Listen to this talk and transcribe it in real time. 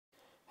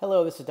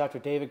Hello, this is Dr.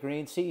 David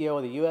Green, CEO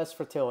of the U.S.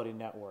 Fertility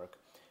Network.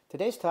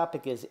 Today's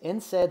topic is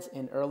NSAIDs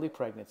in early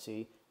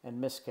pregnancy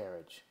and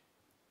miscarriage.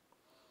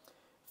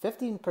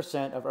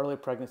 15% of early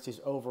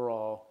pregnancies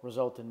overall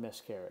result in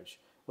miscarriage,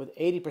 with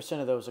 80%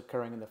 of those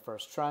occurring in the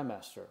first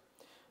trimester.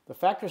 The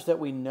factors that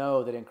we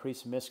know that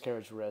increase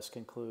miscarriage risk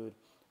include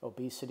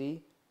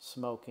obesity,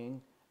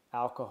 smoking,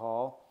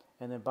 alcohol,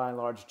 and then by and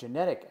large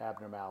genetic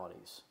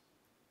abnormalities.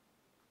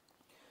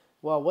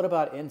 Well, what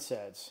about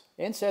NSAIDs?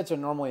 NSAIDs are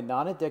normally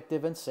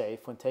non-addictive and safe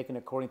when taken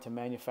according to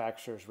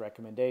manufacturers'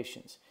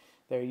 recommendations.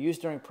 They are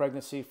used during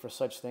pregnancy for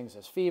such things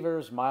as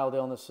fevers, mild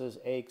illnesses,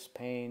 aches,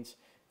 pains,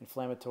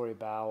 inflammatory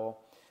bowel.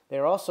 They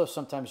are also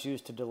sometimes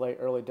used to delay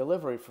early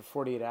delivery for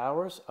 48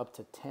 hours up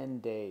to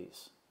 10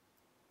 days.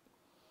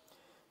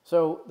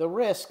 So the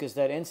risk is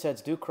that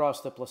NSAIDs do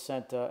cross the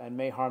placenta and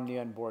may harm the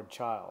unborn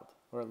child,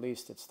 or at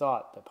least it's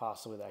thought that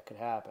possibly that could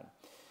happen.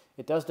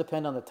 It does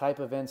depend on the type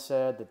of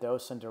NSAID, the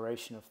dose and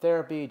duration of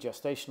therapy,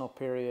 gestational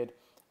period,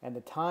 and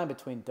the time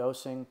between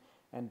dosing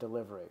and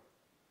delivery.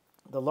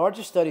 The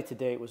largest study to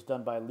date was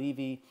done by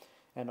Levy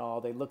and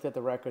all. They looked at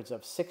the records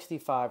of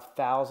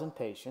 65,000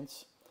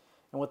 patients,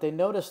 and what they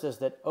noticed is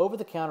that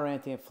over-the-counter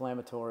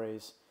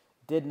anti-inflammatories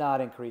did not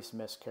increase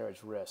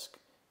miscarriage risk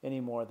any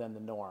more than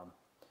the norm.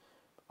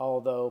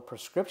 Although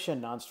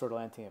prescription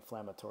non-steroidal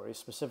anti-inflammatories,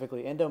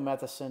 specifically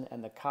indomethacin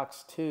and the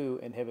COX-2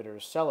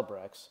 inhibitors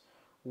Celebrex,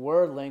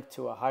 were linked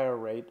to a higher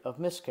rate of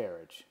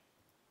miscarriage.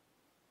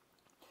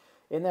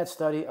 In that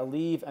study,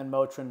 Aleve and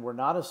Motrin were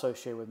not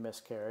associated with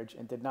miscarriage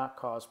and did not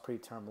cause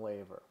preterm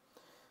labor.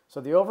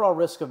 So the overall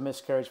risk of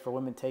miscarriage for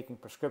women taking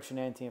prescription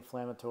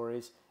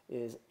anti-inflammatories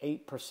is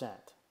 8%.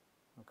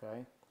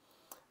 Okay?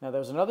 Now, there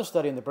was another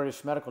study in the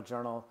British Medical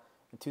Journal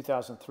in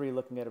 2003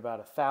 looking at about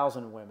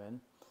 1,000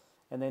 women,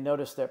 and they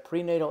noticed that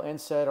prenatal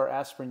NSAID or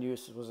aspirin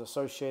use was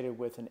associated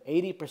with an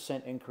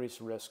 80% increased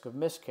risk of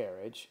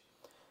miscarriage,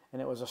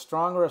 and it was a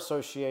stronger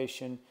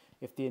association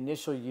if the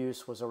initial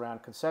use was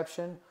around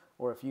conception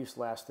or if use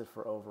lasted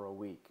for over a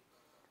week.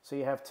 So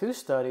you have two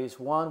studies,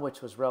 one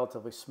which was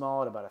relatively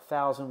small at about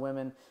 1,000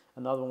 women,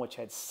 another one which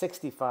had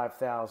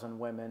 65,000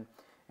 women,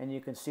 and you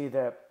can see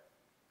that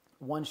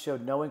one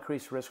showed no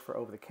increased risk for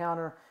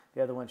over-the-counter,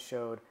 the other one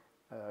showed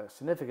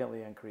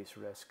significantly increased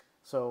risk.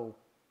 So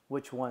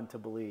which one to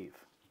believe?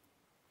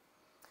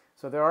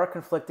 So there are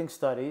conflicting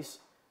studies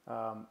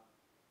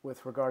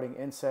with regarding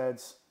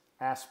NSAIDs,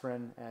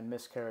 aspirin, and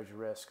miscarriage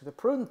risk. The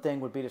prudent thing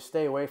would be to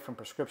stay away from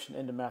prescription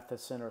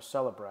indomethacin or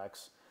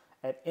Celebrex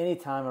at any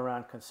time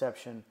around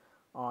conception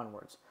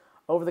onwards.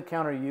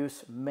 Over-the-counter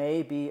use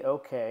may be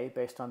okay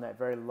based on that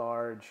very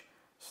large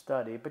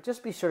study, but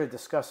just be sure to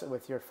discuss it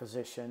with your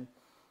physician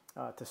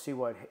to see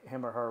what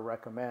him or her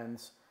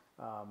recommends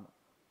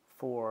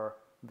for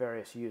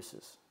various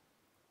uses.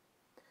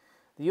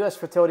 The U.S.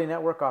 Fertility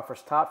Network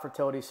offers top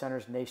fertility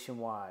centers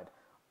nationwide,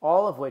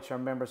 all of which are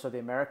members of the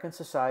American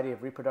Society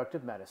of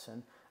Reproductive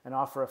Medicine and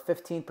offer a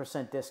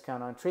 15%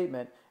 discount on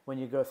treatment when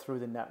you go through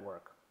the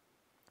network.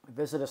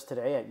 Visit us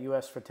today at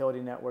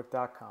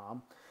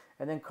usfertilitynetwork.com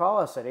and then call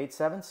us at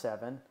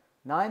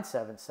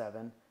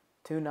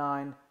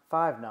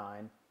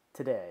 877-977-2959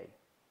 today.